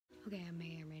Okay, I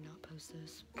may or may not post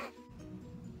this.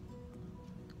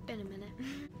 Been a minute.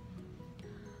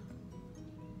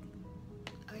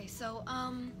 Okay, so,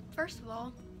 first of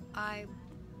all, I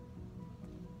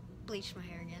bleached my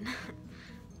hair again.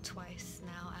 Twice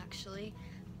now, actually.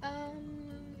 Hi.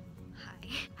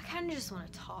 I kind of just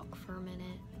want to talk for a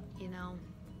minute, you know?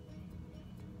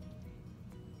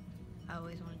 I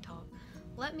always want to talk.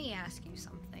 Let me ask you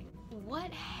something.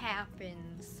 What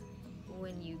happens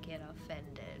when you get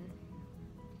offended?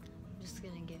 I'm just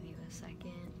gonna give you a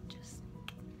second, just...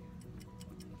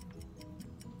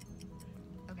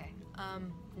 Okay,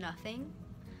 nothing.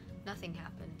 Nothing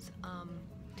happens.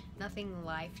 Nothing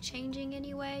life-changing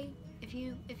anyway, if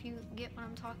you get what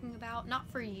I'm talking about. Not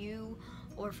for you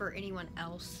or for anyone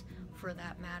else for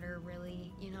that matter,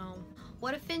 really, you know.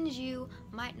 What offends you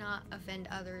might not offend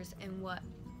others, and what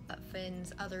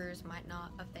offends others might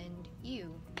not offend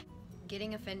you.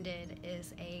 Getting offended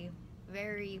is a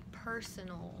very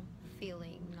personal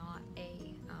feeling, not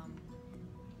a,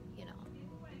 you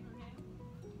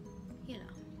know,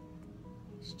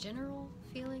 is general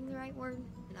feeling the right word?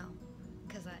 No,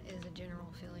 because that is a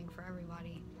general feeling for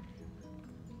everybody.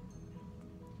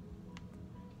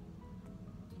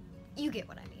 You get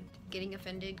what I mean. Getting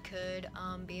offended could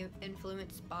be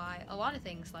influenced by a lot of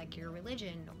things, like your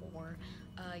religion, or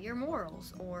your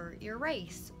morals, or your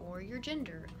race, or your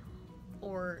gender,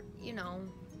 or, you know,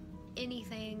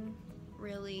 anything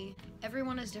really.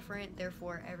 Everyone is different,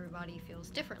 therefore everybody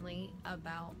feels differently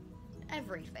about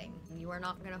everything. You are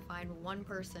not going to find one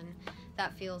person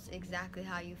that feels exactly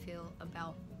how you feel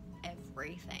about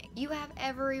everything. You have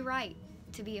every right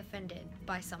to be offended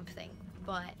by something,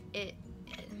 but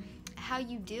how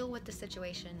you deal with the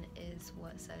situation is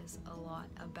what says a lot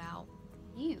about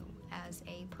you as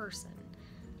a person.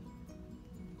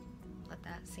 Let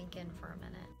that sink in for a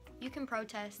minute. You can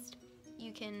protest,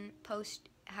 you can post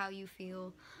how you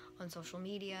feel on social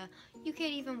media, you could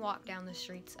even walk down the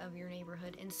streets of your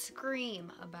neighborhood and scream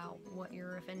about what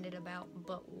you're offended about,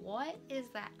 but what is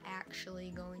that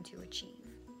actually going to achieve?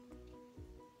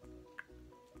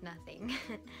 Nothing.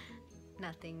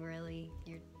 Nothing really.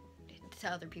 To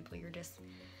other people, you're just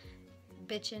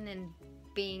bitching and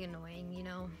being annoying, you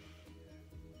know?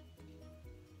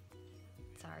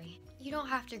 Sorry. You don't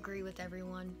have to agree with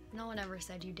everyone. No one ever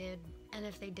said you did. And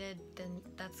if they did, then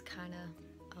that's kind of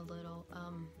a little,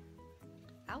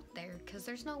 out there. Because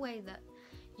there's no way that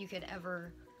you could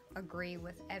ever agree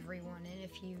with everyone. And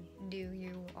if you do,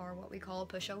 you are what we call a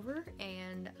pushover.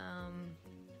 And,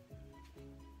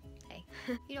 hey.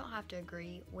 You don't have to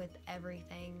agree with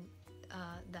everything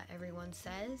that everyone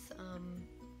says.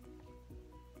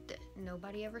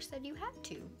 Nobody ever said you had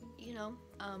to, you know?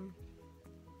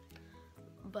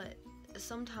 But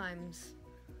sometimes,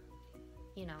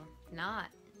 you know, not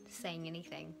saying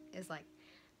anything is like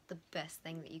the best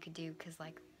thing that you could do, because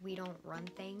like we don't run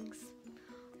things.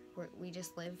 We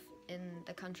just live in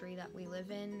the country that we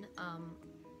live in.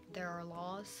 There are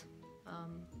laws.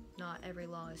 Not every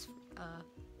law is,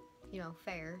 you know,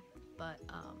 fair, but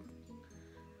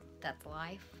that's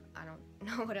life. I don't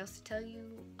know what else to tell you.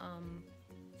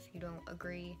 If you don't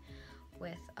agree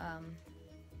with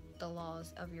the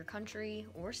laws of your country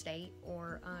or state,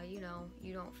 or you know,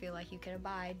 you don't feel like you can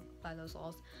abide by those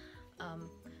laws,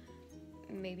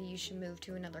 maybe you should move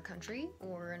to another country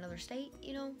or another state,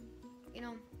 you know,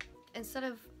 instead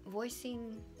of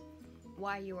voicing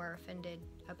why you are offended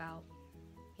about,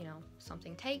 you know,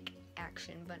 something. Take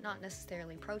action, but not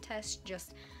necessarily protest.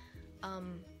 Just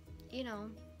you know,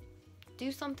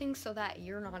 do something so that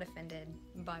you're not offended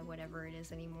by whatever it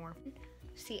is anymore.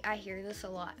 See, I hear this a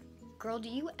lot. Girl, do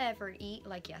you ever eat?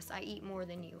 Like, yes, I eat more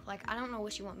than you. Like, I don't know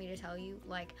what you want me to tell you.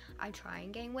 Like, I try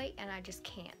and gain weight and I just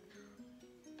can't.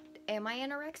 Am I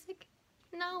anorexic?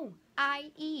 No,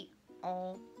 I eat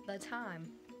all the time.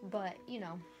 But, you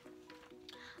know,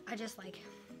 I just like,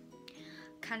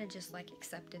 kind of just like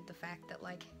accepted the fact that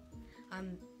like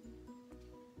I'm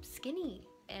skinny,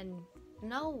 and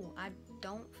no, I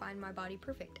don't find my body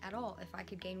perfect at all. If I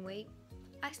could gain weight,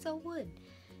 I still would.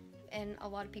 And a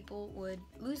lot of people would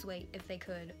lose weight if they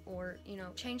could, or, you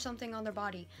know, change something on their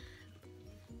body.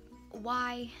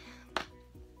 Why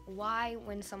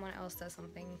when someone else does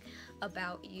something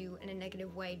about you in a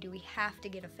negative way do we have to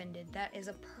get offended? That is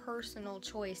a personal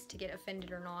choice to get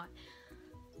offended or not.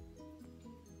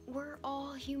 We're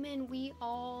all human. We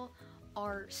all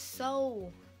are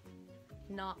so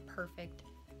not perfect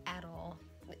at all.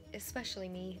 Especially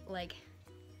me. Like,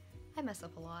 I mess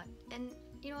up a lot. And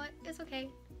you know what? It's okay.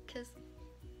 Because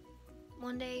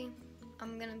one day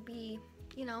I'm gonna be,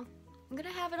 you know, I'm gonna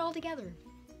have it all together.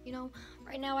 You know,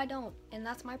 right now I don't. And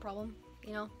that's my problem,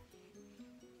 you know.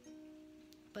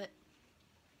 But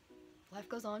life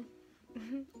goes on.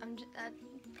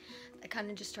 That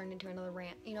kind of just turned into another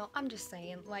rant. You know, I'm just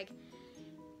saying, like,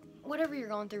 whatever you're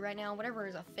going through right now, whatever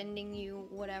is offending you,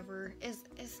 whatever,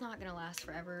 it's not gonna last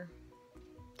forever.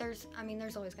 There's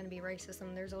always gonna be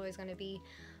racism. There's always gonna be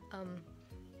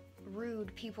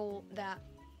rude people that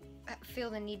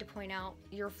feel the need to point out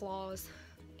your flaws,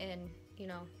 and you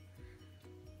know,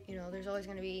 there's always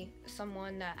gonna be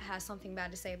someone that has something bad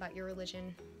to say about your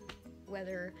religion,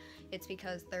 whether it's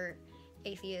because they're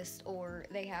atheist or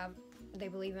they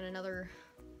believe in another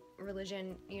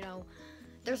religion. You know,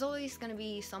 there's always going to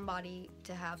be somebody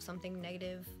to have something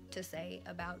negative to say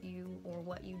about you or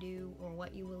what you do or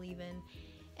what you believe in.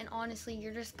 And honestly,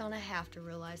 you're just gonna have to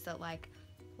realize that, like,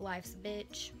 life's a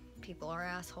bitch, people are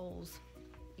assholes,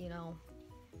 you know,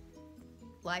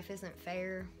 life isn't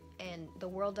fair, and the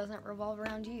world doesn't revolve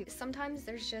around you. Sometimes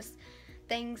there's just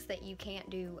things that you can't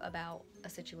do about a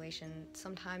situation.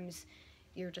 Sometimes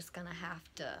you're just gonna have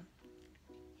to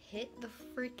hit the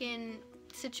freaking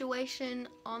situation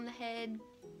on the head.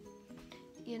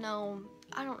 You know,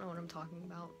 I don't know what I'm talking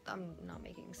about. I'm not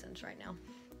making sense right now.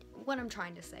 What I'm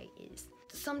trying to say is,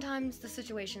 sometimes the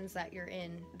situations that you're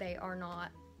in, they are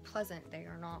not pleasant. They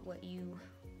are not what you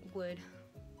would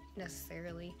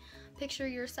necessarily picture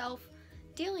yourself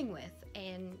dealing with.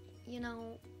 And, you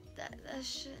know,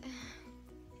 that's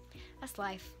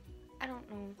life. I don't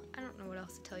know what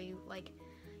else to tell you. Like,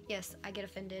 yes, I get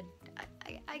offended.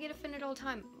 I get offended all the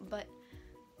time, but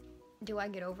do I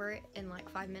get over it in like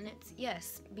 5 minutes?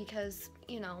 Yes, because,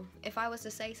 you know, if I was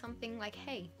to say something like,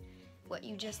 hey, what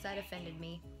you just said offended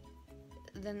me,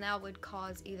 then that would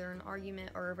cause either an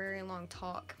argument or a very long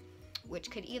talk, which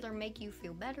could either make you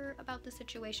feel better about the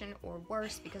situation or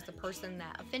worse, because the person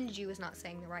that offended you is not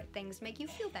saying the right things to make you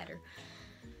feel better.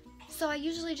 So I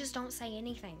usually just don't say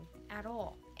anything at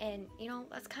all. And, you know,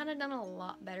 that's kind of done a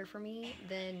lot better for me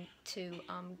than to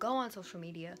go on social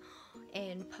media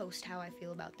and post how I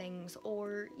feel about things,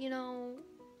 or, you know,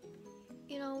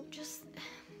 just,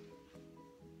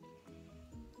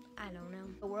 I don't know.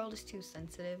 The world is too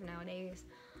sensitive nowadays.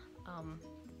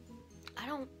 I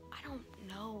don't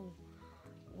know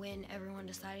when everyone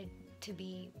decided to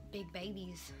be big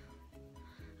babies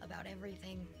about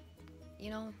everything, you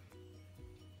know?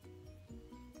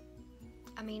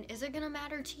 I mean, is it gonna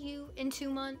matter to you in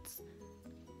 2 months?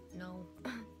 No.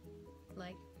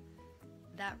 Like,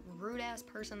 that rude ass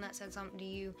person that said something to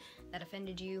you that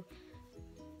offended you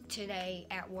today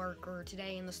at work, or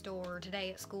today in the store, or today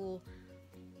at school,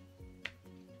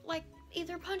 like,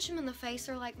 either punch him in the face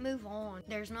or, like, move on.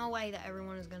 There's no way that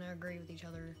everyone is gonna agree with each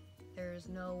other. There's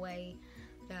no way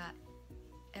that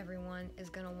everyone is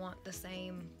gonna want the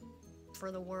same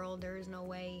for the world. There is no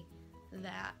way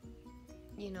that,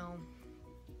 you know,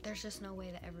 there's just no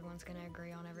way that everyone's gonna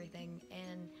agree on everything.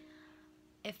 And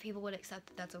if people would accept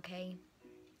that that's okay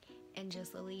and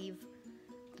just leave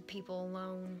the people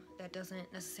alone that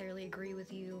doesn't necessarily agree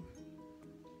with you,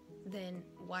 then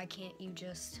why can't you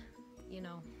just, you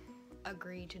know,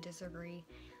 agree to disagree,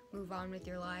 move on with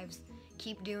your lives,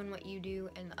 keep doing what you do,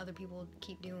 and other people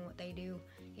keep doing what they do.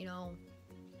 You know,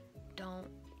 don't,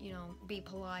 you know, be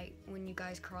polite when you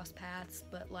guys cross paths,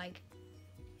 but like,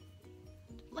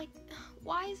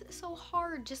 why is it so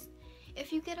hard? Just,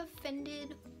 if you get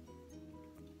offended,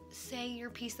 say your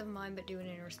peace of mind, but do it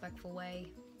in a respectful way.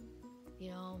 You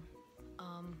know,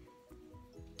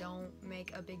 don't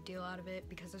make a big deal out of it,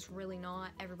 because it's really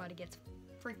not. Everybody gets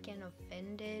freaking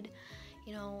offended.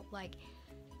 You know, like,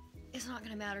 it's not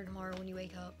gonna matter tomorrow when you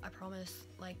wake up, I promise.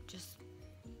 Like, just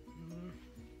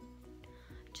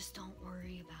don't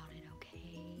worry about it,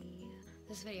 okay?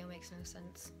 This video makes no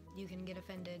sense. You can get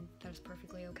offended, that's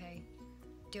perfectly okay.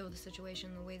 Deal with the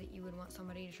situation the way that you would want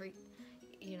somebody to treat,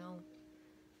 you know,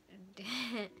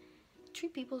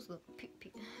 treat people's,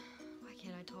 why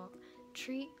can't I talk?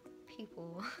 Treat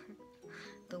people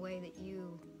the way that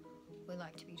you would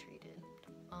like to be treated.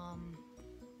 I'm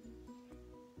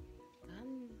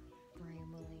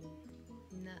rambling.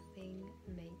 Nothing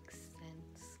makes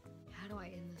sense. How do I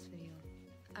end this video?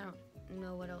 I don't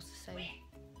know what else to say.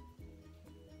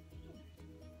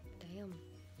 Damn.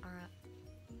 Alright.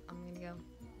 I'm gonna go.